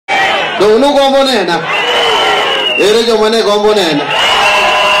to no gombo nena ere joma ne gombo nena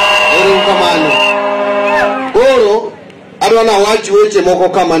ere kamano koro adwana wacho weche moko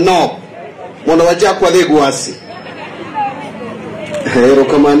kama nok mondo wachak wadhi gwasi ero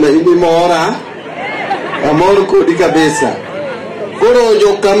kamano imi mora amor kodi kabisa koro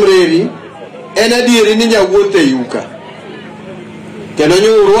jo kamreri en adieri ni nyawuothe yuka kendo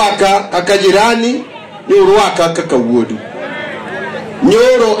nyurwaka kaka jirani nyurwaka kaka wuodu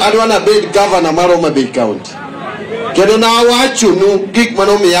nyoro adwana bed governor mar Homa Bay County kendo na wacho nu gik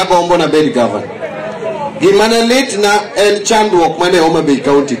manomiya gombo na bed governor gimane litna en chandruok mane Homa Bay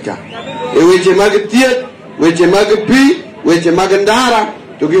County ka e weche mag thieth weche mag pi weche mag ndara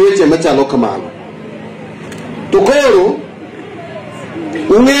to gi weche machalo kamano to koro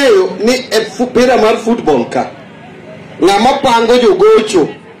ung'eyo ni e pira mar football ka ng'ama pango jogocho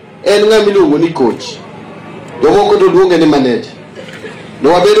en ng'ama iluongo ni coach jomoko to luonge ni manager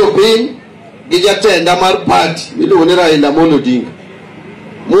no wabedo piny gi jatenda mar party miluongo ni Raila Amolo Odinga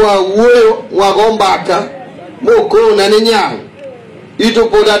mwawuoyo mwago mbaka mokona ni nyang ito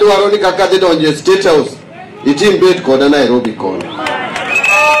pod adwaro ni kaka dhi donje State House itim bet koda Nairobi kono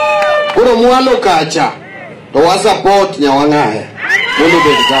koro mwalo kacha to wa support nyawang'aya mondo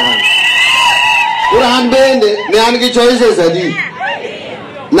bed governor koro an bende ne an gi choices adi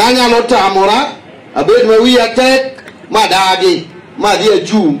nanyalo tamora abed ma wiya tek madagi madhi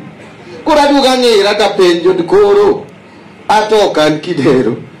achung koro aduoga ng'ira ta penjo koro ato kan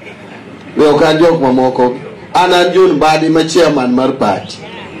kidero we okan jok mamoko an John Mbadi ma chairman mar party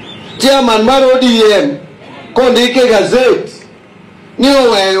chairman mar ODM kondike gazette ni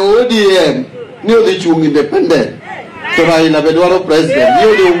oweyo ODM ni odhi chung independent to Raila be dwaro president ni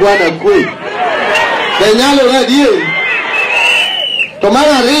odhi ungwana kwe nyalo adieri to mar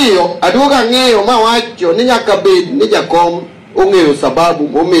ariyo aduoga ng'eyo ma wacho ni nyaka bed ni jakom ong'eyo sababu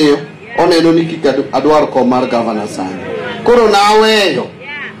momiyo oneno ni kik adwar kom mar governor sani koro naweyo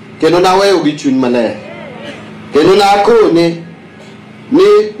kendo naweyo gi chuny maler kendo nakone ni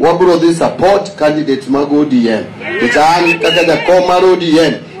wabro dhi support candidate mag ODM an kaka jakom mar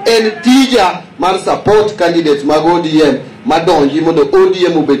ODM en tija mar support candidate mag ODM madonji mondo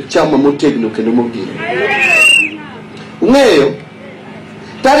ODM obed chama motegno kendo mogino ung'eyo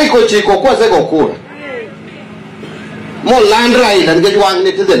tarik 9 kwasego kura moland Raila nikech wang'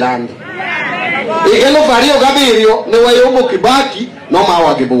 ne tidhi land higa 2007 ne wayomo Kibaki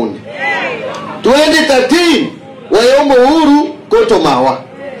nomawa gi bunde 2013 wayomo Uhuru koto mawa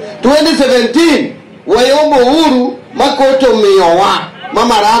 2017 wayomo Uhuru makoto miyowa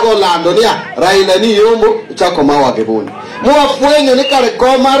mamarago lando ni Raila ni yombo chako mawa gi bunde mwafwenyo ni kare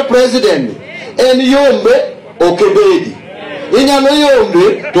kom mar president en yombe okebedi inyalo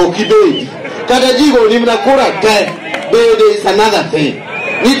yombe to okibedi kata jigo ni mna kura te bede is another thing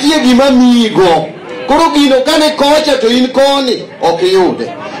nitie gima migo koro gino kane kocha to in koni okiyude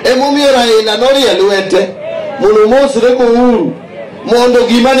emomiyo Raila norie lwete mondo mosre ko Uhuru mondo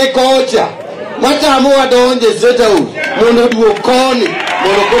gima ne kocha matamo wadonje State House mondo duok koni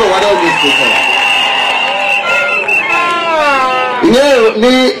mondo koro wadonje State House ing'eyo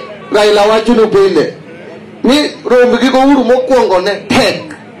ni Raila wacho no pile ni rombe gi Uhuru mokwongo ne tek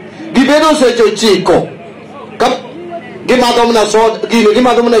gibedo seche 9 gimadho mna soda gino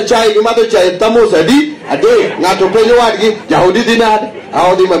gimadho mna chai gimadho chai tamos adi ade ng'ato penjo wadgi jaodi dhi nade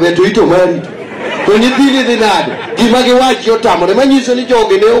aodhi maber to ito mari to nyithini dhi nade gima giwachi otamore manyiso ni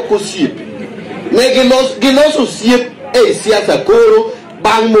jogi ne ok osiepe ne giloso osiep e siasa koro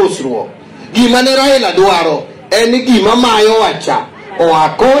bang' mosruok gima ne Raila dwaro en gima mayo wacha oa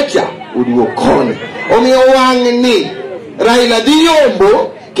kocha oduok koni omiyo wang' ni Raila dhi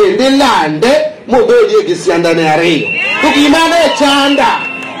yombo kendo lande mobedie gi siandane ariyo to gima ne chanda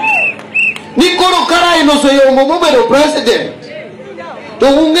ni koro Raila oseyombo mobedo president to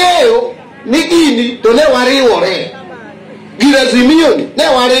ung'eyo ni gini to ne wariwore gi Azimio ni ne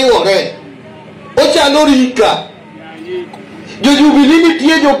wariwore ochalo rika jo Jubilee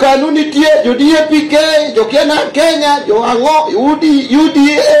nitie jo KANU nitie jo DAP jo Kenya jo ang'o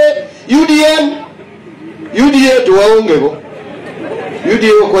UDA to waonge go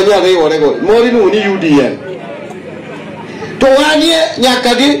UDA ko nyariwore go mori no ni UDA to wanie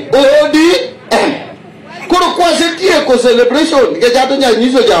nyaka gi ODM koro kwasetie ko celebration ke jato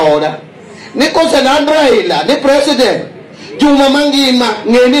nyanyiso jaoda ni koseland Raila ni president juma mangima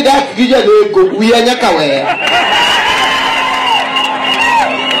ng'eni dak gi janeko wiya nyaka weya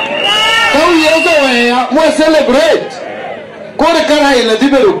kawiya weya mo celebrate koro ka Raila dhi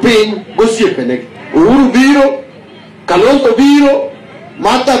bedo piny gosiepene Uhuru biro Kalonzo biro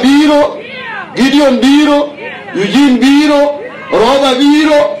Martha biro Gideon biro Eugene biro Roba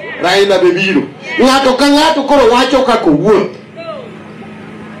biro Raila bebiro. Ng'ato ka ng'ato koro wacho kako wuoth.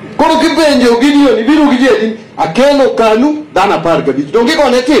 Koro kipenjo Gideon ibiro gi jedi akelo kanu dhano 15. Donge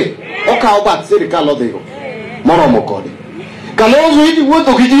gone tim okawo bath sirikal odhigo moromo kode. Kalonzo idi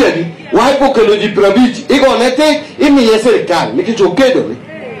wuotho gi jedi waipo kelo ji 50 igone tik imiye sirikal nikech okedore.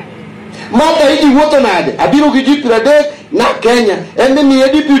 Mata idi wuotho nade abiro gi ji 30 na Kenya en miye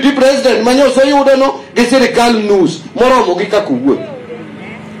deputy president manyose yudo no gi sirikal nus moromo gi kako wuoth.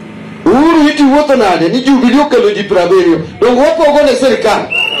 Uhuru idi wuotho nade ni Jubilee okelo ji 70 donge wapogo ne sirikal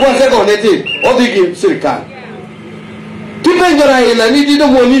kwasegone tim odhi gi sirikal. Kipenjo Raila ni dido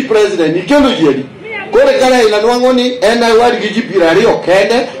moni president ikelo jedi kore ka Raila nwang'o ni en awad gi ji 20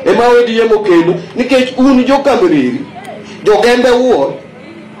 kende ema odiye mokendo nikech un jokamreri jogembe wuor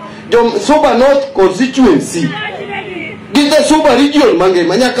Suba North constituency gi the Suba region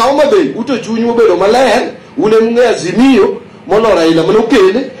mangima nyaka Homa Bay uto chuny obedo maler une mung'e Azimio molo Raila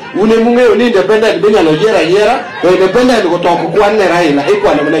manokele une mung'eyo ni independent be nyalo yiera to independent go toko kwan ne Raila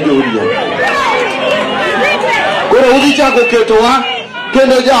ikwano mana joodiyo. Koro udhi chako ketowa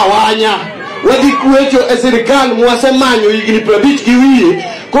kendo jawanya wadhi kwecho e sirikal mwasemanyo higni 50 gi wiye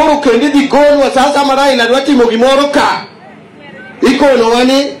koro kendo dhi konwa sasa ma Raila dwa timo gimoro ka ikono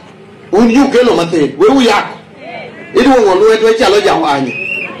wani un yukelo mathin wewu yako iduongo lwetwe chalo jawanya.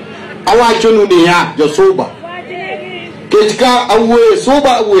 Awacho nu niya josuba kech ka awuoyo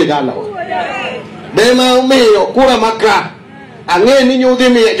Suba awuoyo dalawa dema umiyo kura maka ang'e ni nyudhi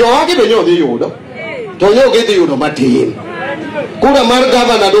miye jowagi be nyodhi yudo to nyogi dhi yudo matin. Kura mar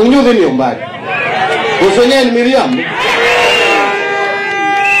gavana dong nyudhi ni ombari koso nyen Miriam.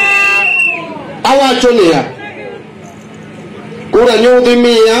 Awacho niya kura nyudhi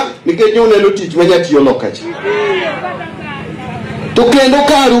miya nikech nyoneno tich manyatiyo lokacha to kendo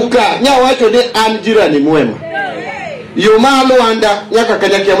karuka nyawacho ni an jirani mwema yo malo anda nyaka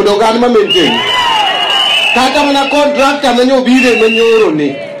kanyakia mdongo an maintain kata mana contractor manyo bide manyoro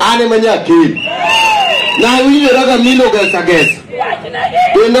ni ane manyakili na wile raga milo gesa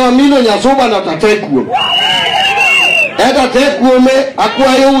kendo milo nyasuba na tatekuo eta tekuome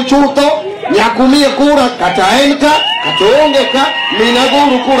akwayo uchutho nyakumie kura kata enka kata onge ka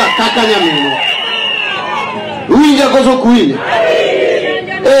minaguru kura kaka nyamino uinja koso kuine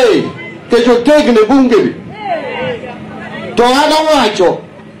kecho tegne bunge bi to ana wacho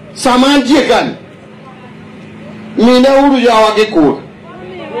samantie kan mina uru jawa gi kura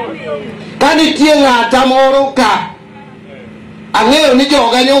kani tie ng'ata moro ka ang'eyo ni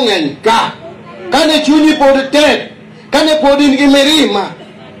joga nyong'eny ka kane chunyi pod tek kane pod in gi mirima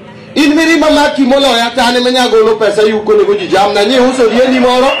maki moloya tane manyagolo pesa yuko nego ji jamna nye uso dieni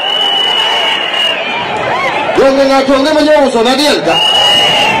moro donge ng'ato onge manyo na diel ka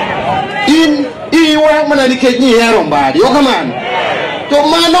in iwa mana nikech ni hero mbadi okamano to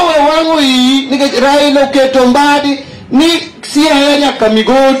mano we wang'o iyi nikech Raila oketo mbadi ni Siaya nyaka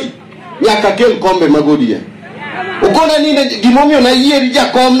Migori nyaka kel kombe magodi ya ukona nini gimomiyo na yieri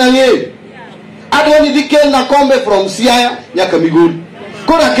jakom na ng'eyo adwani dhi kel na kombe from Siaya nyaka Migori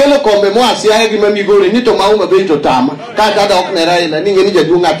kora kelo kombe moa Siaya gi Migori ni to mauma be to tama kata dok ne Raila ni ng'eni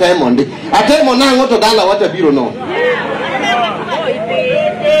jaduong' atemo ndi atemo nang'o to dala wata biro no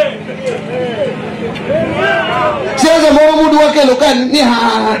siasa moro mudu wakelo kan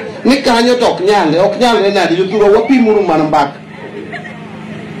ni kanyo to ok nyale nadi jodhuro wapimuru mana mbaka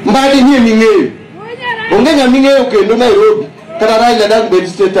mbadi nie ming'eyo onge ng'a ming'eyo kendo Nairobi kata Raila dang bed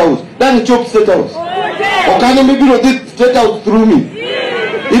State House dang chop State House okane mibiro dhi State House through me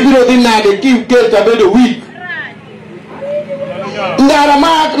ibiro dhi nade kikelta bedo week ndara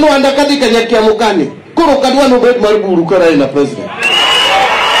mak nwanda kadhi kanyakia mukani koro kadwa no bed mar buru ka Raila president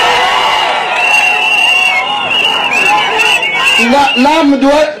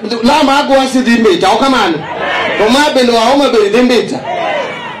lam agwa si dhi mbita okamano to ma bendo Homa Bay dhi mbita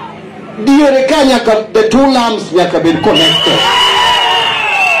diere ka nyaka the two lambs nyaka bed connected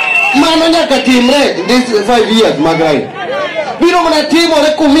mano nyaka timre this 5 years magrai biro mana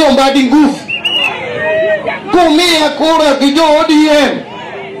timore kumiyo mbadi ngufu kumiya kura gi jo ODM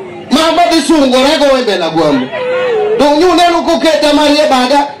mama dhi sungore go e bela gwambo to nyuneno kuketa marie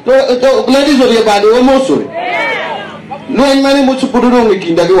bada to Gladys orie bada omosore lweny mane mochupododong' e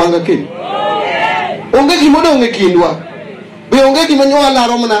kinda gi Wanga kendo onge gimodong' e kindwa be onge gimanyuala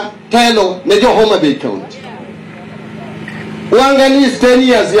romna telo ne jo Homa Bay County. Wanga ni 10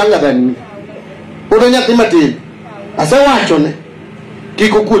 years younger than me odo nyathi matin asewachone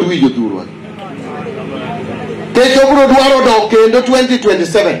kik okuod wi jodhurwa kech obro dwaro dok kendo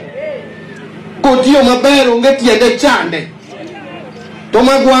 2027 kotiyo maber onge tiende chande to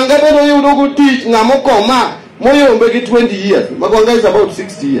Magwanga beno yudo go tich ng'amo koma moyombe gi 20 years. Magwanga is about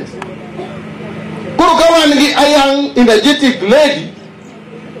 60 years. Kuro kawangi a young energetic lady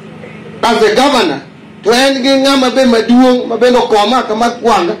as a governor. To en gi ngama be maduong mabeno koma kama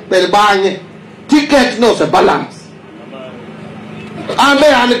Wanga per bange. Ticket no se balance. Ambe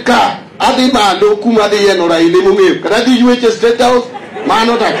anka adi malo kuma de yenora ile mumeo. Kada di UH State House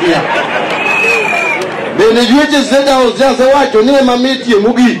mano takia. Bene UH State House just watch ni mameti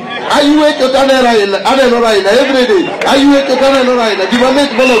mugi. Ayuwe chotane raila, ade no raila every day. Ayuwe chotane no raila.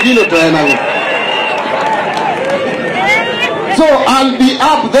 Divameti bono gino to enango. So I'll be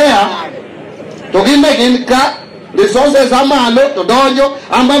up there to give me in car resources amalo to donjo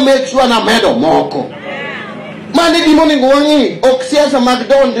amba make sure na medo moko. Mani di morning wangi oksiasa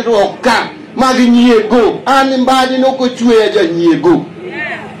magdon di roka magi nyiego ani mbadi no ko chwe aja nyiego.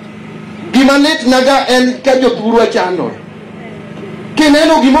 Gimanet naga en kajo turu achando.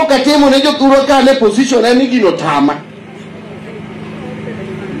 Kineno gimo katemo ne jo turu ka ne position eni gino tama.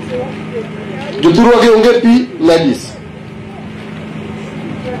 Jo turu ge onge pi ladies.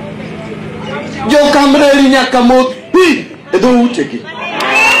 Jo kamreri nyaka moth pi edo ucheki.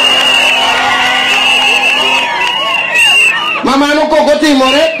 Mama no koko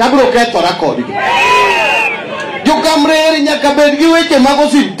timore tabro kethora kodgi. Jo kamreri nyaka bed gi weche mag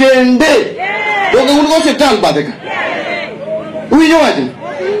osiptende. Donge un go osiptal badhe ka. Uwinjo wachni?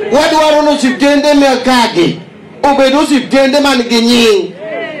 Wadwaro no osiptende me kagi. Obedo osiptende man gi nying.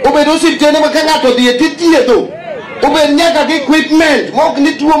 Obedo osiptende ma ka ng'ato odhi e tithiedho. Obed nyaka gi equipment mok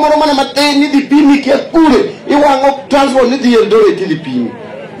ni tuo moro mana matin ni dhi pimi kia kure iwang'o transport ni dhi Eldoret idhi pimi.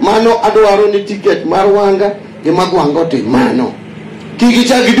 Mano adwaro ni ticket mar Wanga gi mag Wanga otim mano. Kik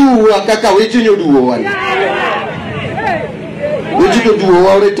ichak iduwa kaka weche nyoduwa wani. Weche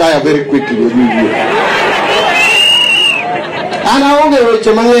nyoduwa retire very quickly. Ana onge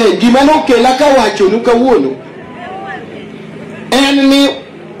weche mang'eny. Gima nokela kawachonu kawuono en ni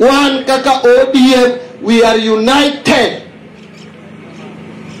wan kaka ODM we are united.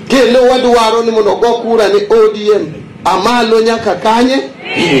 Kendo wadwaro ni mondo go kura ni ODM amalo nyaka kanye.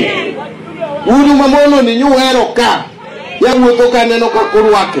 Unu mamono ni nyuhero ka ya wuotho ka neno ka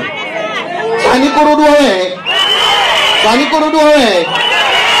kurwake. Sani koro duowe. Sani koro duowe.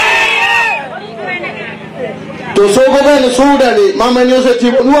 To sogo bene suda ni mama nyose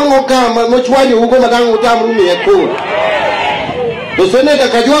tipo nuango ka mochwani ugo madango utamru mi ekura. To seneta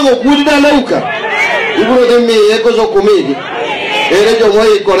kajwango kudi da lauka. Iburo de mi eko zo kumidi. Ere jo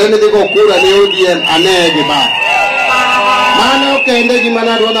moi korene de kura ni ODM anegi ba. Mano kende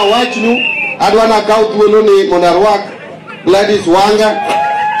gimana adwana wachnu, adwana kau tuono ni monarwak Gladys Wanga.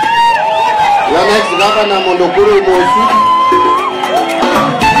 La next governor mondokuru mosu.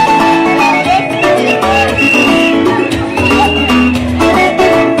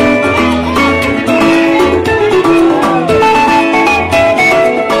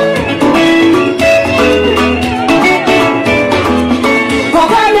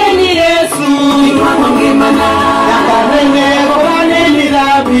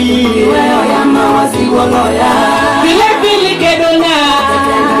 Pili kedona,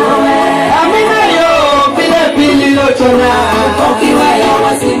 amina yo, pili lochona. Okiwa ya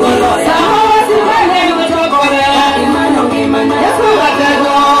wasigoloya, wasigane motokore. Yesu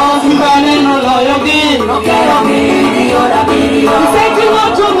watego, simbane no loyogi. Okerogi, ora bilio. Iseki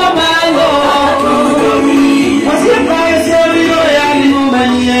motunga malo. Wasipa eseriyo ya ni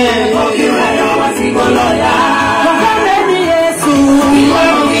mumanye. Okiwa ya wasigoloya. Wakane ni Yesu,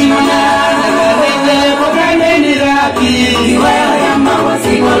 iwarogi mana.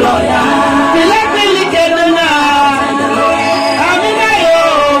 Pili kedona, amina yo,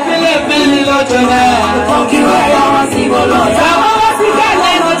 pili lochona. Okiwa ya wasigoloya,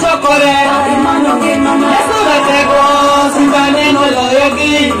 wasigane motokore. Yesu watego, simbane no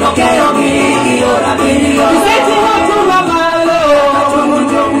loyogi. Okerogi, ora bilio. Iseki motunga malo.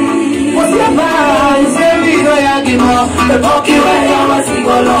 Wasiapa, iseriyo ya gimo. Okiwa ya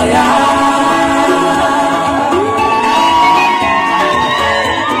wasigoloya.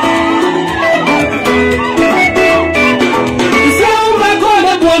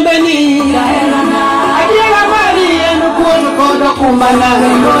 Kumbana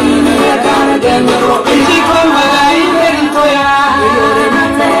hendo ini ya kana genero isi kumbana ine ntoya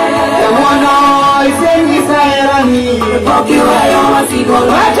ya mwana isengi saerani okiwa ya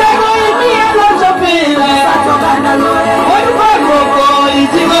wasigolo achego ipia locho pile satoganda loe oduwa goko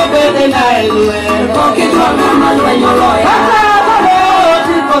itigo pede na elue okiwa mama lue nyoloya kaka kode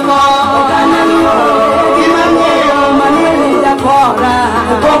otikoto okana loe kimamyeyo manele jakora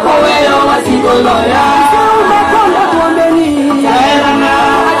koko weyo wasigolo ya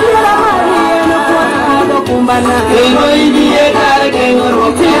Kumba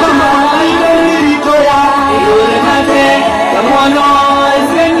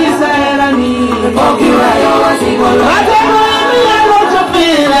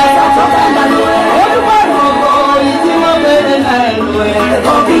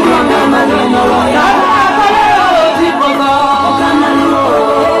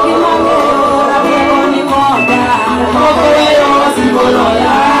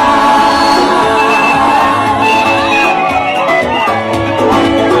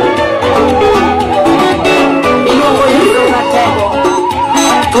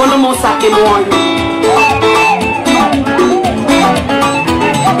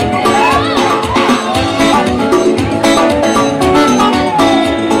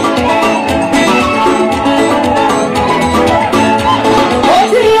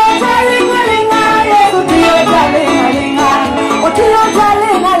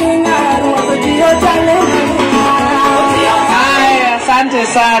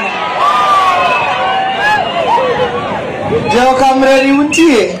Sana Jo Kamreri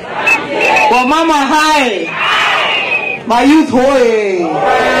untie Wa mama hai My youth hoye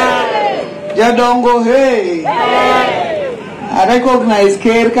Jadongo hey I recognize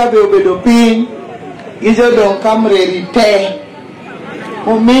Ker Kabe obedo piny Gi jodong Kamreri te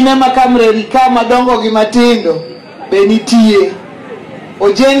Umine ma Kamreri ka madongo gi matindo Be nitie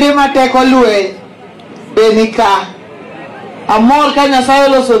Ojende mateko lwe Be nika Amor ka Nyasaye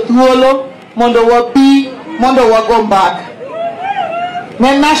loso thuolo mondo wapi mondo wago mbaka.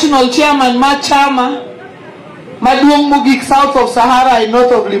 Ne national chairman ma chama maduong' mogik south of Sahara and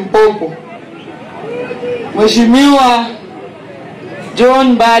north of Limpopo. Mheshimiwa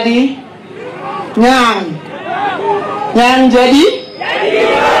John Badi Nyang jadi?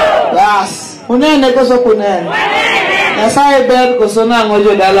 Yes. Unene koso kunene. Nyasaye ber koso nango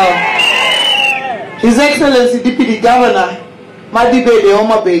jodala. His Excellency Deputy Governor Madibede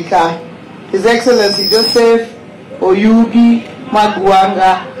Oma Beka, His Excellency Joseph Oyugi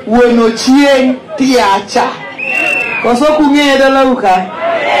Magwanga, Weno Chien Tiacha. Koso kunye dala uka.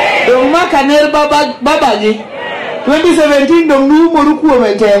 Dong makaner babagi. 2017 dong nu moruku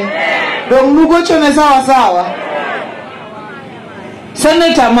omete. Dong nu gochone sawa sawa.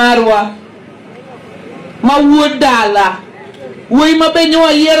 Senator Marwa Mawuod dala. Woi mabenyo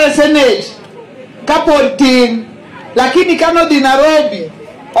yere Senate. Kapod tin. Lakini kano di Nairobi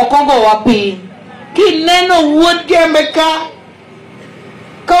okogo wapi kineno wuod gembe ka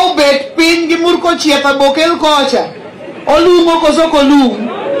obet piny gi murko chieta bokel kocha olungo koso kolung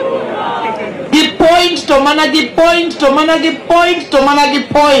gi point to mana gi point to mana gi point to mana gi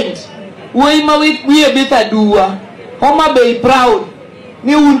point wei ma wiye bita duwa Homa Bay proud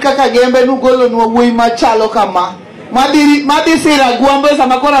ni un kaka gembe nugolo nwa wei machalo kama madhi sira gwambo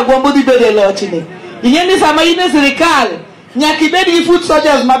sama kora gwambo dhi bede lochni Ingeni sama ine serikal nyaka ibed gi foot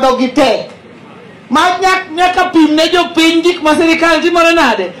soldiers madogi tek ma nyaka pimne jopiny gik ma serikal timore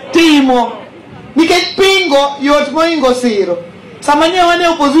nade timo nikech pingo yot moingo siro sama nyewa ne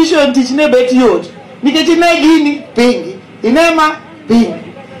opposition tich ne bet yot nikech ine gini pingi inema pingi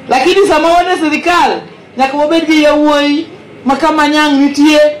lakini sama wane serikal nyaka wabed gi yawuoyi ma kama Nyang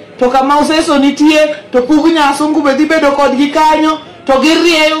nitie to kama Oseso nitie to Pug Nyasungu be dhi bedo kodgi kanyo to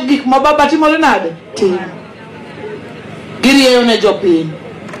girieyo gik ma baba timore nade tim girieyo ne jopiny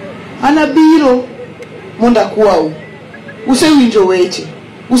anabiro monda kwau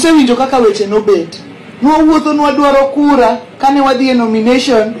usewinjo kaka weche nobet nwawuotho nwadwaro kura kane wadhi e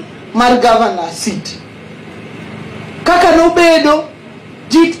nomination mar governor seat kaka nobedo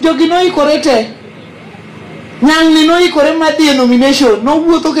jogi noikore te Nyang ni noikore madhi e nomination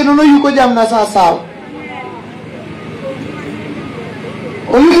nowuotho kendo noyuko jamna sawa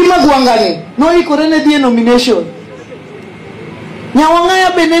Oyugi Magwanga ni noikore ne dhi e nomination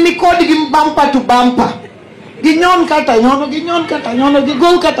Nyawang'aya bende ni kodgi bumper to bumper ginyon kata nyono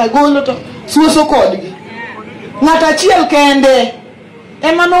gigol kata golo to suoso kodgi ng'at achiel kende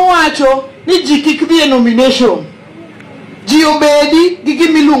ema nowacho ni ji kik dhi e nomination ji obedi gi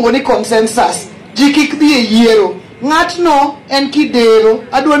gimiluongo ni consensus ji kik dhi e yiero ng'atno en Kidero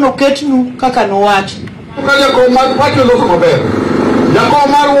adwa noketnu kaka nowacho Jakom mar pacho loso maber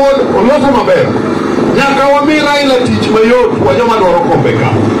Jakom mar wuod oloso maber nyaka wami Raila tich mayot wa joma dwaro kombe ka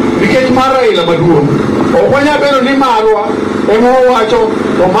nikech mar Raila maduong' ok wanya bedo ni marwa ema owacho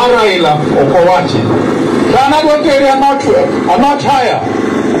to mar Raila ok owachi Can I go there? I'm not higher.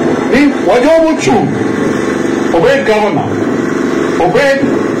 Wajobu chung, obey governor, obey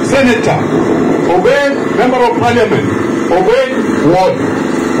senator, obey member of parliament, obey ward.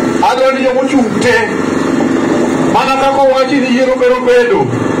 Adoni jobu chung te. Mana kako wachi ni yero bedo.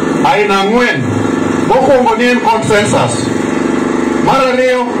 Aina ngwen. mokwongo ni en consensus, mar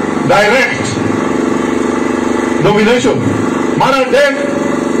ariyo direct nomination, mar adek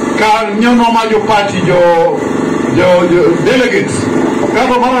kanyono ma jo party jo delegates,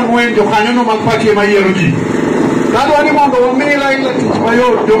 kado mar ang'wen jo kanyono mag party ema yiero ji. Kado ni mondo wami Raila tich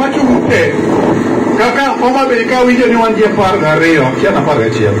mayot, joma chung' te kaka Homa Bay ka winjo ni wan ji 12, akia na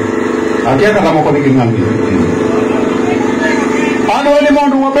 11, akia kata moko nigi ng'angi. Ano ni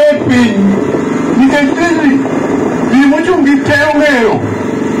mondo wabed piny, nikech tiji ji mochung' gi te ong'eyo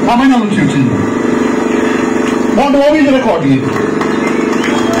kama nyalo tiyo tiji, mondo wawinjre kodgi.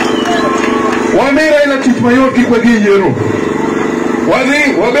 Wami Raila tich mayot kik wadhi yiero,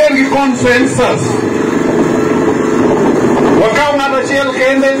 wadhi wabed gi consensus, wakaw ng'ato achiel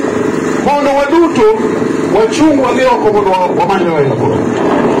kende mondo waduto wachung' wadhi oko mondo wamany Raila koro.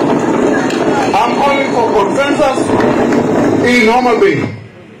 I'm calling for consensus in Homa Bay.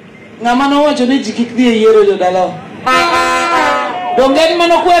 Ng'ama nowacho ni ji kik dhi e yiero jodala. Dongen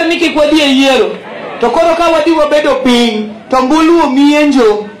manokwer ni kik wadhi e yiero. To koro ka wadhi wabedo piny, to mbulu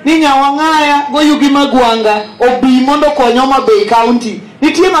omienjo ni Nyawang'aya goyugi mag Wanga obi mondo konyo Homa Bay County.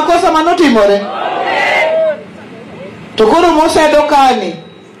 Nitie makosa manotimore? To koro mosedo kani.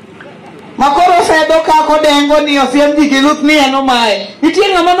 Makoro osedo ka kodengo ni osiem ji gi Ruth ni en omaye. Nitie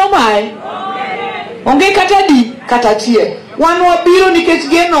ng'ama nomaye? Onge kata di kata tie. Wan wabiro nikech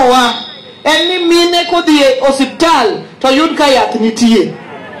genowa en ni mine kodhi e osiptal to yud ka yath nitie.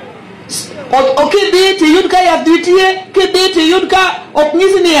 Okidhi ti yud ka yath nitie, kidhi ti yud ka ok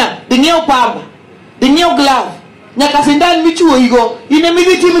nyisi niya, ding'iew pamba, ding'iew glove, nyaka sindan michuoyigo, ine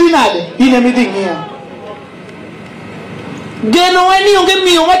midhi timri nade, ine midhi ng'iew. Genowa ni onge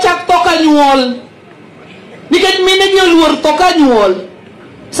miyo machak tho ka nyuol, nikech mine gi oluor tho ka nyuol.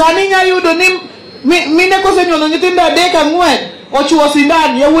 Sani nya yudo ni mine kosenyuolo nyithindo 3-4 ochuo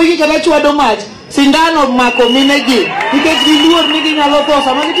sindan, yawuoyi kata chwado mach, sindan omako mine gi nikech giluor ni ginyalo tho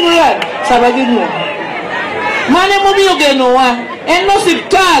sama gitimo yar, sama ginyuol. Mane momiyo genowa en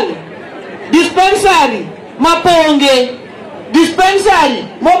osiptal, dispensary maponge, dispensary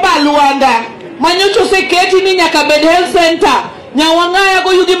mobalwanda manyocho seketi ni nyaka bed health center. Nyawang'aya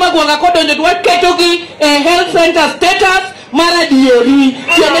goyugi mag Wanga kodonjo to waketogi e health center status mara dieri.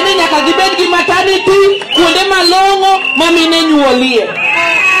 Tiende ni nyaka gibed gi maternity, kuonde malong'o mamine nyuolie.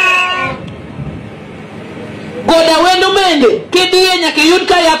 Goda wendo bende kidhiye nyaka yud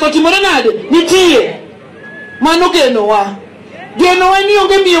ka yath otimore nade, nitie. Mano genowa. Genowa ni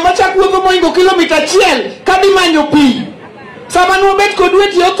onge miyo machak wuotho moingo kilomita 1 kadhi manyo pi. Sama nwabet kod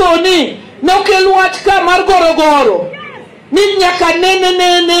weti othoni, nokel wach ka mar gorogoro. Ni nyaka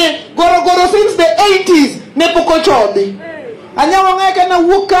nene gorogoro since the 80s ne poko chodhi. Anyawang'aya ka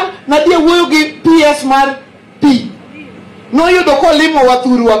nawuoka nadhi wuoyo gi PS mar pi. Noyudo kolimo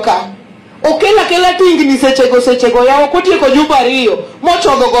wathurwa ka. Okela tingni sechego yawo kotieko juma 2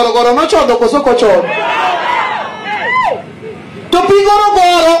 mochodho gorogoro nochodho koso kochodho. To pi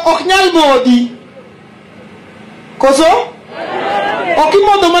gorogoro ok nyal modhi. Koso? Ok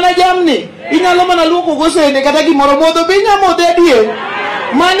imodho mana jamni, inyalo mana luoko gosene kata gimoro modho be inyalo modho adier.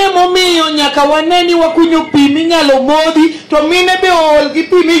 Mane momiyo nyaka waneni wakunyo pi minyalo modhi, to mine be ol gi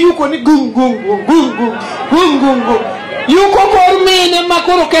pi miyuko ni gung. Yuko kor mine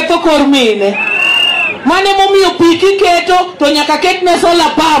makoro ketho kor mine. Mane momiyo pi kiketo to nyaka ketne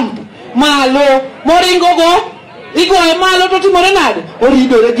solar pump malo moringo go, igoye malo to timore nade,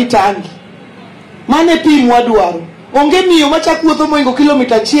 oridore gi tangi. Mane pi mwadwaro. Onge miyo machak wuotho moingo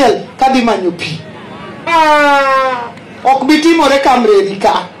kilomita 1 kadhi manyo pi. Ok bitimore Kamreri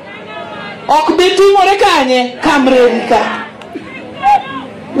ka. Ok bitimore kanye Kamreri ka.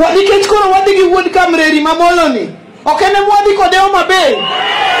 Nikech koro wadhi gi wuod Kamreri mamoloni. Ok ene mwadhi kode Homa Bay.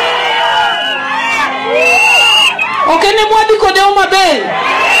 Ok ene mwadhi kode Homa Bay.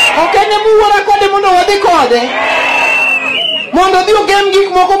 Ok ene muwara kode mondo wadhi kode. Mondo dhi ogem gik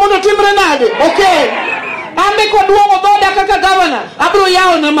moko mondo timre nade. Okay. Ambe koduongo dhoda kaka gavana, abro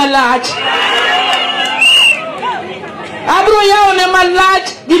yawo ne malach. Abro yawo ne malach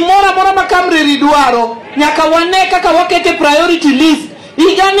gimora mora ma Kamreri dwaro. Nyaka wane kaka wakete priority list.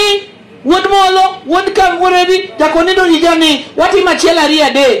 Higani wuod molo, wuod Kamreri, jakonido higani wati machiela ria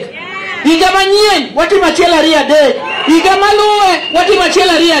dek. Higa manyien wati machiela ria dek. Higa maluwe wati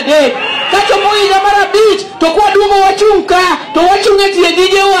machiela ria dek. Kato mo higa mara bich to kwa duogo wachung ka to wachung e tie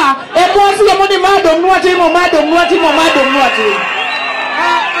gijewa e mwasi ya moni madom nwatimo.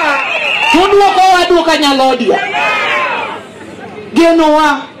 Tuduoko waduoka Nyalodia.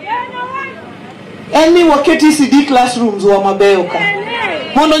 Genowa eni waketi CD classrooms wa mabeyo ka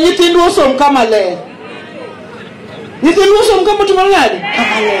mondo nyithindu osom kama ler. Nyithindu osom kama timore nade?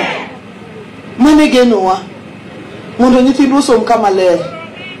 Kama ler. mane genowa mondo nyithindo som kama ler.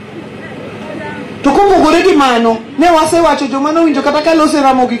 To kopogore gi mano, ne wasewacho joma nowinjo kata ka lose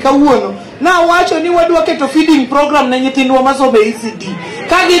ramogi kawuono, na wacho ni wadwa keto feeding program ne nyithindwa masomo e ECD.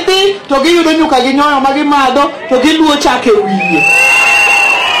 Ka gidhi to giyudo nyuka gi nyoyo ma gimadho to giluo chak e wiye.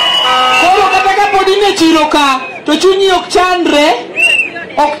 Koro kata ka pod in e chiro ka to chunyi ok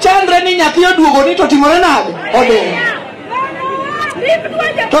chandre ni nyathi oduogo ni to timore nade odong.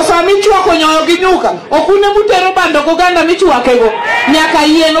 To sami chwako nyoyo gi nyuka, okune mutero bando koganda michwakego nyaka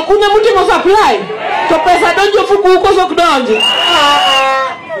yien, okune mutimo supply to pesa donjo fuku koso donjo.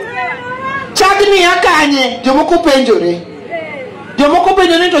 Chagni akanye, jomoko penjore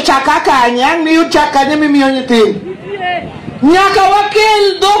to chaka akanye, ang ni chaka kanye mimiyo nyithindo. Nyaka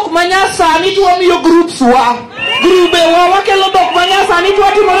wakel dok manyasani to wamiyo groups wa. Grube wa wakelo dok manyasani to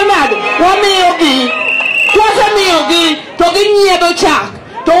watimore nade wamiyo gi. Miyogi to ginyiedho chak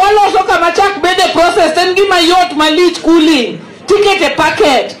to waloso kama chak bede process en gima yot malich cooling ticket e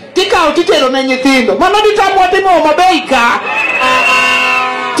packet tikao titero ne nyithindo mano ditamo timo mabei ka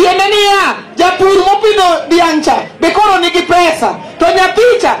tiende niya japur mopidho diancha be koro nigi pesa to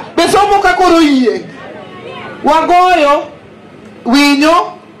nyapicha be somo ka koro yie wagoyo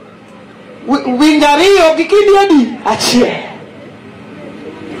winyo winjariyo gi kidi adi achiel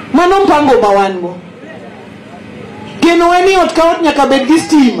mano mpango mawango. Geno eni ot ka ot nyaka bed gi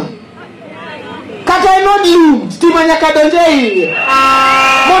stima. Kata en od lum, stima nyaka donje iye.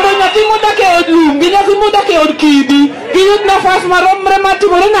 Mondo nyathi modak e od lum, gi nyathi modak e od kidi, giyud nafas maromre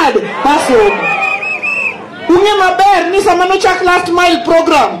matimore nade? Masomo. Ung'e maber ni sama nochak last mile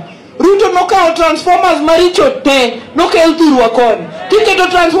program, Ruto nokao transformers maricho te, nokel thurwa koni. Tiketo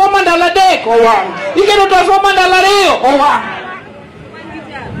transformer ndala dek, owang'. Iketo transformer ndala riyo, owang'.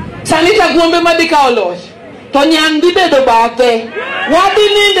 Sanita guombe madika olosh. To nyandi bedo bathe wadi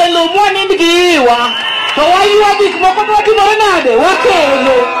ninde lo mwanindi gi iwa to wayua gik moko to watimore nade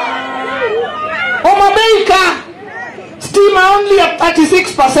wakelo omabeika stima only at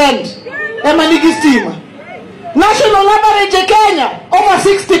 36% ema nigi stima. National average Kenya over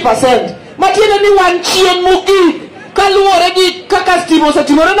 60%. Matiende ni wan chien mogik kaluwore gi kaka stima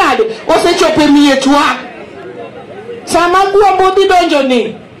osetimore nade osechope miechwa. Sama guombo dhi donjo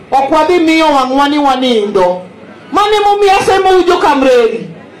ni okwadhi miyo wang'wani wanindo. Mane momiya semo ujo kamreri.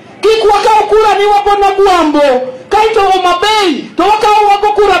 Kik wakao kura ni wabona guambo. Kaito Omabei, to wakao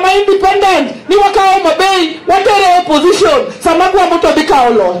wako kura ma independent. Ni wakao Omabei, watere opposition. Sama guambo to bika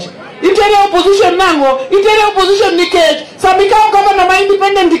oloj. Itere opposition nango, itere opposition nikech. Samikao governor ma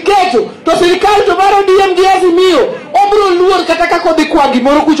independent diketo. To serikali to baro DM giazi miyo. Obro luor kataka kodi kwa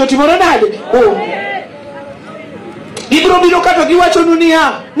gimoro kucho timore nade. Ibro biro kato giwacho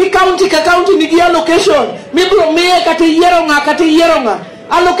nunia ni county ka county nigi allocation mibro miye kata yiero ng'a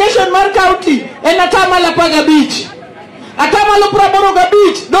allocation mar county en atamalo 15 atamalo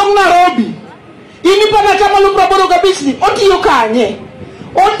 85 dong Nairobi ini pana atamalo 85 ni otiyo kanye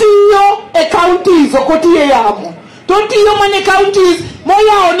otiyo e counties okotiye yamo to otiyo mane counties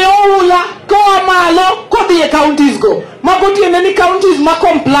moyao ne oula koa malo kodhi e counties go mago tiende ni counties ma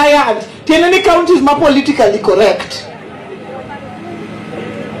compliant tiende ni counties ma politically correct.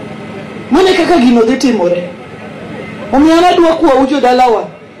 Mane kaka gino dhi timore. Omiana dwa kuwa ujo dalawa.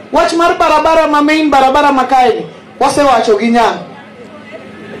 Wach mar barabara ma main barabara makaeni. Wasewacho gi nyang'.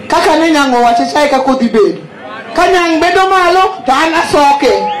 Kaka ne nyang' owacho chae kako dhi bedo. Ka nyang' bedo malo to an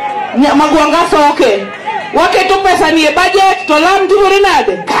asoke. Magwanga soke. Waketo pesa ni e budget to lam timore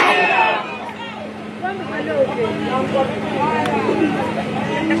nade?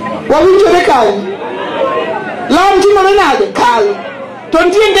 Wawinjore kali. Lam timore nade? Kali. To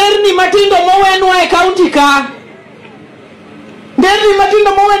ntie nderni matindo mowenwa e county ka. Nderni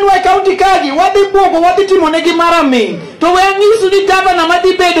matindo mowenwa e county ka gi wadhi buogo wadhi timo negi marami. To we anyisu ni governor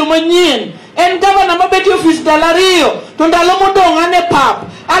madhi bedo manyien en governor mabeti office dalariyo to ndalo modong' ane pap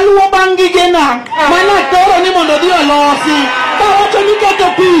aluwo bang' gigena mana toro ni mondo dhi olosi. Kawacho ni keto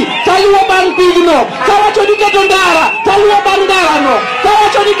pi taluwo bang' pigno, kawacho ni keto ndara taluwo bang' ndarano,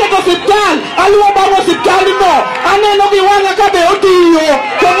 kawacho ni keto osiptal aluwo bang' osiptalno. Aneno gi wanga ka be otiyo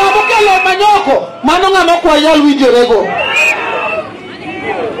to ng'amo kelo manyoko mano ng'amo kwayal winjorego.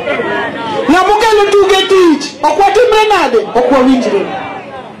 Ng'amo kelo tuge tich okwatimre nade okwawinjre.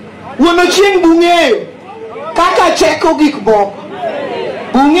 Wuono chieng' bung'eyo kaka cheko gik moko.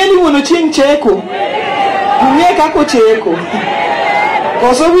 Bung'e ni wuono chieng' cheko. Bung'e kako cheko.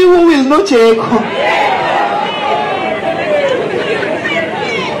 Koso wiwu wil no cheko.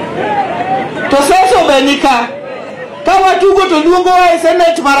 To seso benika. Kawa tugo to luongo wa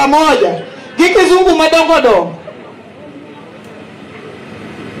senate mara moja. Gi kizungu madongo dongo.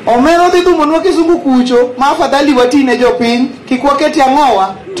 omero dhi dhumonwa kisungu kucho ma afadhali watine jopiny kik waketi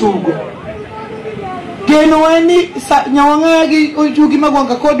ang'owa tugo. Geno en ni Nyawang'aya gi ojugi mag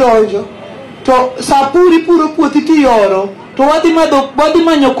Wanga kodonjo to sapuri puro puothi tiyoro to wadhi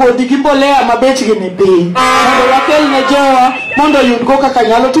manyo kodhi gi mbolea ma bechgi ni piny mondo wakel ne jowa mondo oyudgo kaka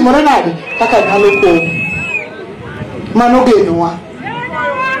nyalo timore nade, kaka nyalo komo. Mano genowa.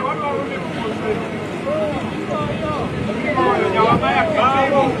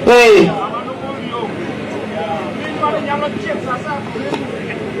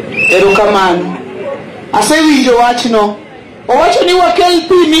 Erokamano. Asewinjo wachno. Owacho ni wakel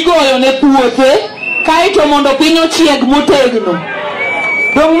pi migoyo ne puothe kaito mondo piny ochieg motegno.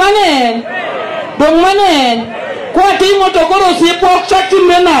 Dong manen. Kwa timo to koro osiepo ok chak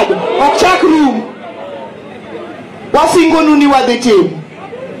timre nade, ok chak rum. Wasingonu ni wadhi timo.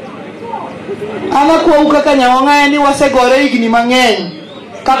 Anakwau kaka Nyawang'aya ni wasegore higni mang'eny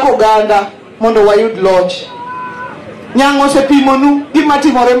kaka oganda mondo wayud loch. Nyang' osepimonu gima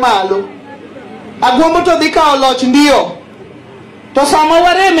timore malo. Agombo to dhi kawo loch ndiyo. To sama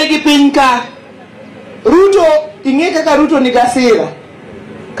wareme gi piny ka, Ruto, ing'e kaka Ruto ni gasira.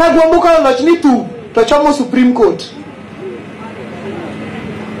 Ka agombo kawo loch ni tu to chomo Supreme Court.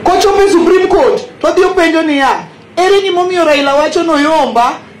 Kochomo Supreme Court to dhi openjo niya, ere gimomiyo Raila wacho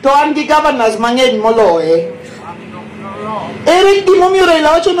noyomba to an gi governors mang'eny moloye. Ere gimomiyo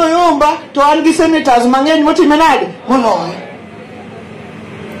Raila wacho noyomba to an gi senators mang'eny motime nade, moloye.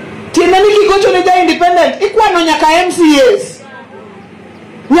 Tiende ni kigocho ne ja independent ikwano nyaka MCAs,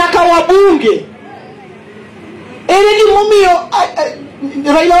 nyaka wabunge. Ere gimomiyo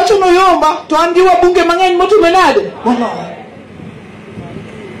Raila wacho noyomba to an gi wabunge mang'eny motime nade, moloye.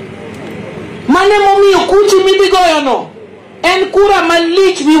 Mane momiyo kuchi midhigoyo no en kura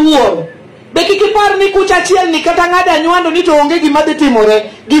malich miwuoro. Be kikipar ni kucha achiel ni kata ng'ada nywando ni to onge gima dhi timore,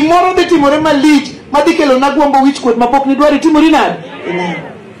 gimoro dhi timore malich madhi kelo na gwombo wich kuot mapok ni dwari timori nade.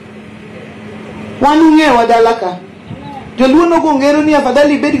 Wan ung'ewa dala ka. Joluo nogo ngero ni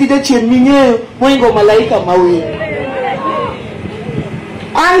afadhali bed gi jachien ming'eyo moingo malaika mawer.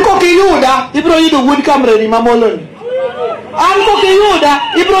 An kokiyuda ibro yudo wuod kamreni mamoloni. An kokiyuda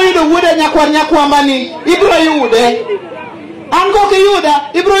ibro yudo wuoda nyakwambani, ibro yude. An kokiyuda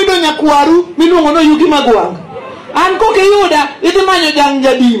ibro yudo nyakwaru miluongo no Yugi Magwanga. An kokiyuda idhi manyo jang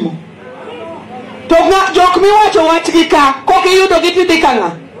jadimo. To jok miwacho wachgi ka kokiyudo gitidhi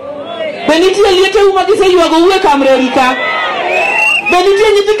kang'a. Be nitie lieteu ma giseywago uwe kamreri ka? Be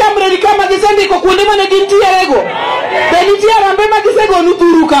nitie nyithi kamreri ka ma gisendiko kuonde mane gintierego? Be nitie rambe ma gisegonu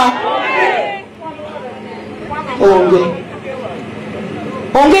thuru ka?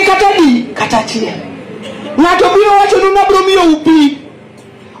 Onge kata di kata achiel. Ng'ato biro wacho ni nabro miyo upi.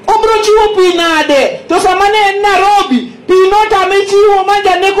 Obro chiwo pi nade? To sama ne en Nairobi, pi notame chiwo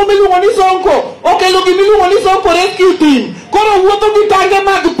manja neko miluongo ni Sonko. Okelo gimiluongo ni Sonko Rescue Team. Koro wuotho gi tange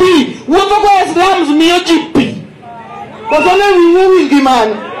mag pi, wuotho go slums miyo ji pi. Koso ne wingi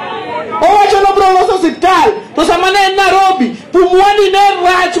gimani. Owacho nobro loso hospital. To sama ne en Nairobi, pumwani ne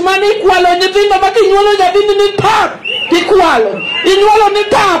rach mani kwalo nyithindo ma kinyuolo jadini ni tap tikwalo. Inyuolo ni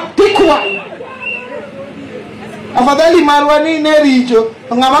tap tikwalo. Afadhali marwani ne richo,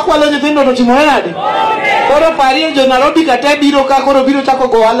 ng'ama kwalo nyithindo to timore nade? Koro pari jo Nairobi kata biro ka koro biro chako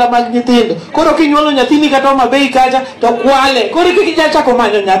go ohala mag nyithindo. Koro kinyuolo nyathini kata Homa Bay kacha to kwale. Koro kikija chako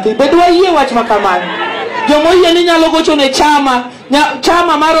manyo nyathi. Bedwa yie wach makamano. Jomoyie ni nyalo gocho ne chama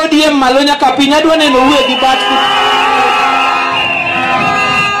mar ODM malo nyaka piny adwa neno uwe gi batku.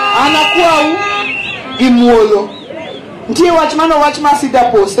 Anakwau gi muolo. Ntie wach mano wach ma Sida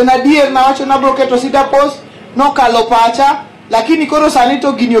Post. En adier na wacho nabro keto Sida Post no kalo pacha, lakini koro sani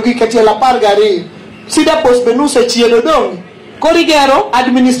to ginyo gi ketiel 12. Sida Post be nuse chielo dong. Koro igero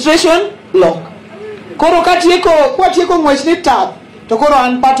administration block. Koro kwatieko ng'wech ni tap to koro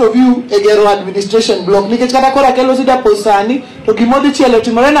an part of you e gero administration block. Nikech kata koro akelo Sida Post sani to gimodhi chielo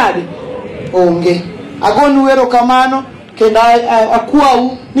timore nade? Onge. Agonu erokamano kendo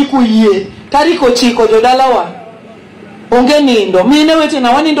akwau ni kuyie. Tarik 9 jodalawa onge nindo. Mine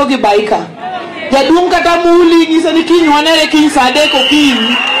wetena wanindo gi baika. Jaduong' kata muli ng'isa ni kiny wanere kiny saa 3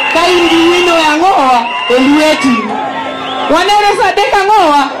 okinyi. Ka in gi wino e ang'owa e lweti. Wanere saa 3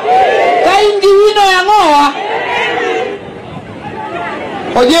 ang'owa? Ka in gi wino e ang'owa?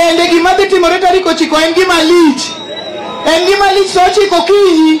 Ojende gima dhi timore tarik 9 en gima lich. En gima lich saa 9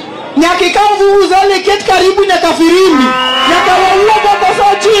 okinyi. Nyaka ikaw vuvuzela iket karibu nyaka firimbi. Nyaka wawuog oko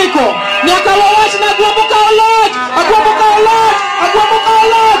saa 9. Nyaka wawach na agombo kawo loch. Agombo kawo loch. Agombo kawo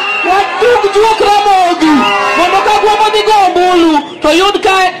loch. Watug juok ramogi. Mondo ka agombo dhi go ombulu to yud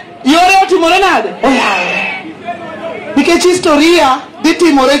ka yore otimore nade? Nikech historia dhi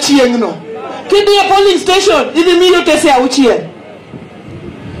timore chieng'no. Kidhi e polling station idhi miyi otese 6.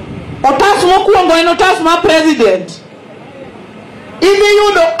 Otas mokwongo en otas mar president. Idhi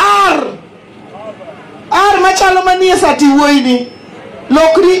yudo R machalo manie sati wuoyini.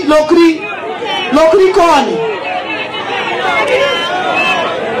 Lokri koni.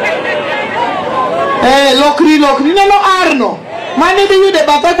 Lokri neno R no. Mane idhi yude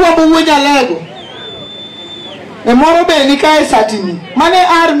bathe kwambo wuo Nyalego. Moro be ni kae satini. Mane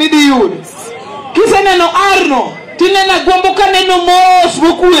R midhi yude. Kiseneno R no, tinena gwambo ka neno mos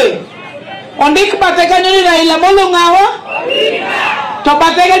mokue. Ondik bathe kanyo ni Raila Molo Ng'awa. To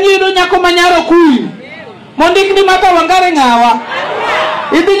bathe kanyo yudo nyako manyaro kuyu. Mondik ni Martha Wangare Ng'awa.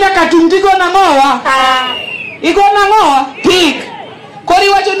 Idhi nyaka tungtigo nang'owa. Igo nang'owa? Tik. Kori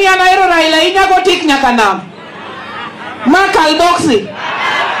wacho ni an ahero Raila inyago tik nyaka nam. Ma kal boksi.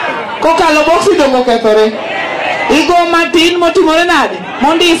 Kokalo boksi dongo kethore. Igo matin motimore nade?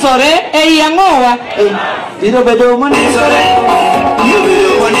 Mondisore ei ang'owa. Biro bedo mondisore.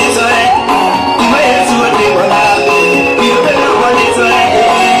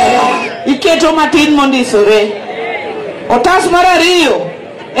 Iketo matin mondisore. Otas mar ariyo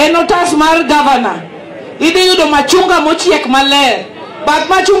en otas mar governor. Idhi yudo machunga mochiek maler. Bath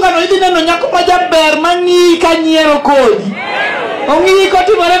machunga no idhi neno nyako majaber mang'i ka nyiero kodi. Ong'i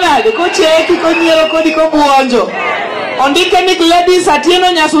kotimore nade? Kocheki konyiero kodi kobuonjo. Ondike ni Gladys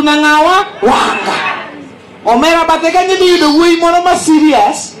Atieno Nyasuna Ng'awa Wanga. Omera bathe kanyo idhi yudo wuoyi moro ma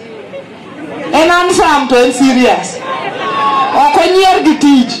serious. En handsome to en serious. Ok onyier gi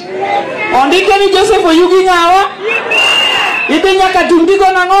tich. Ondike ni Joseph Oyugi Ng'awa. Idhi nyaka tundigo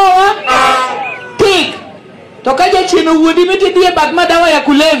nang'owa. Tik. To ka jachieno wuodi mitidhi e bath madawa ya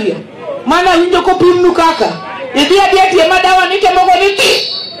kulevya. Mana winjo kopimnu kaka. Idhi adhi tie madawa nitemogo ni ti.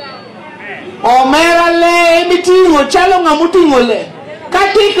 Omera le miting'o chalo ng'amuting'o le. Ka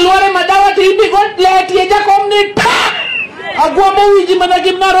tik luore madawa ti ibi got le tie jakom ni ta. Agwambo winji mana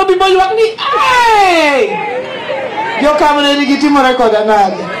gi Nairobi moywak ni jo kamne nigi timore koda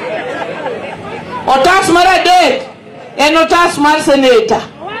nade. Otas mar adek en otas mar seneta.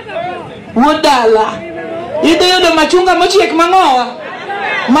 Wuod dala. Idhi yudo machunga mochiek mang'owa.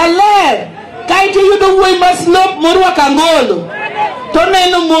 Maler. Kaito yudo wuoyi maslop morwako angolo. To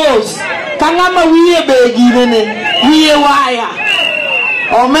neno mos. Ka ng'ama wiye begi nene. Wiye waya.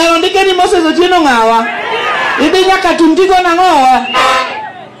 Omero ndike ni Moses Otieno Ng'awa. Idhi nyaka tuntigo nang'owa.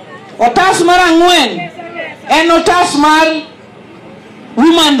 Otas mar ang'wen en otas mar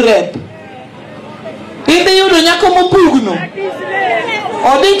woman rep. Idhi yudo nyako mopugno.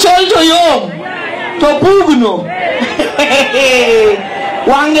 Odhi chol to yom. To pugno.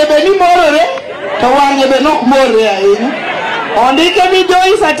 Wange be ni morore. To wange be nok morre ahinya. Ondike ni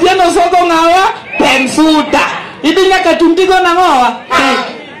Joyce Atieno Sogo Ng'awa Pensuta. Idhi nyaka tuntigo nang'owa.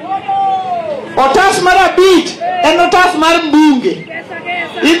 Otas mar abich en otas mar mbunge.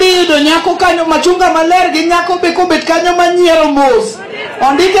 Idhi yudo nyako kanyo machunga maler gi nyako be kobet kanyo manyiero mos.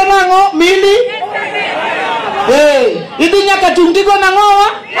 Ondike nang'o? Mili? Idhi nyaka tuntigo nang'owa.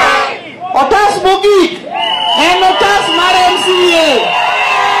 Otas mogik en otas mar MCA.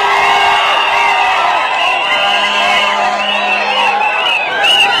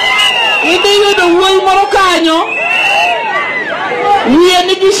 Idhi yudo wuoyi moro kanyo. Wiye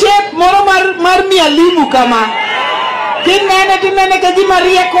nigi shape moro mar mialimu kama. Tinene ka gima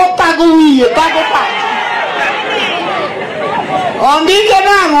rieko tago wiye, tago pache. Ondike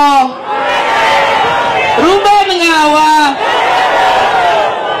nang'o? Ruben Ng'awa.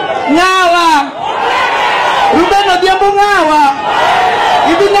 Ruben Odhiambo Ng'awa.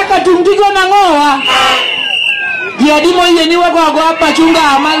 Idhi nyaka tuntigo nang'owa. Ji adi moyie ni wagogo apachunga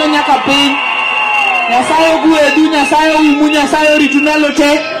amalo nyaka piny. Nyasaye ogwedhu, Nyasaye oumu, Nyasaye oritu ndalo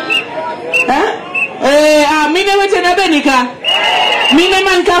te. Mine wetena be nika. Mine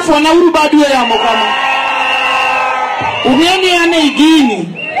man ka fuona uru badu e yamo kama. Ung'e ni ane igini.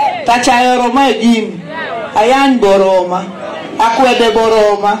 Tachayo roma e gini. Ayany boroma. Akwede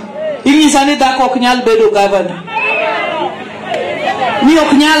boroma. Ing'isa ni dhako ok nyal bedo governor. Ni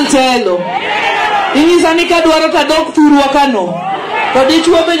ok nyal telo. Ing'isa ni ka dwaro ta dok thurwa kano. To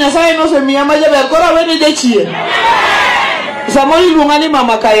dichuo be Nyasaye nosemiya majaber koro awene jachien. Samoro iluonga ni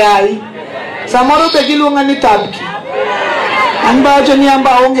Mama Kayai. Samoro be giluonga ni Tapki. An ba wacho ni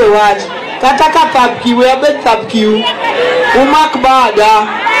amba onge wach. Kata ka Tapki we abed Tapkiu. Umak bada.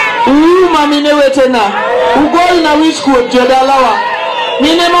 Uuma mine wetena. Ugol na wich kuot jodalawa.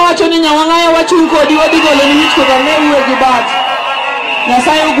 Mine ma wacho ni nyawang'aya wachung kodi wadhi golo ni wich kuot ane uwe gi bat.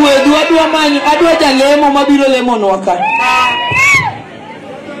 Nyasaye ogwedhu adwa jalemo mabiro lemonwa ka.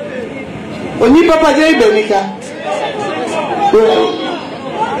 Onyi papa jai benika.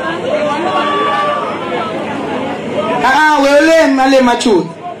 We olem ale machuth.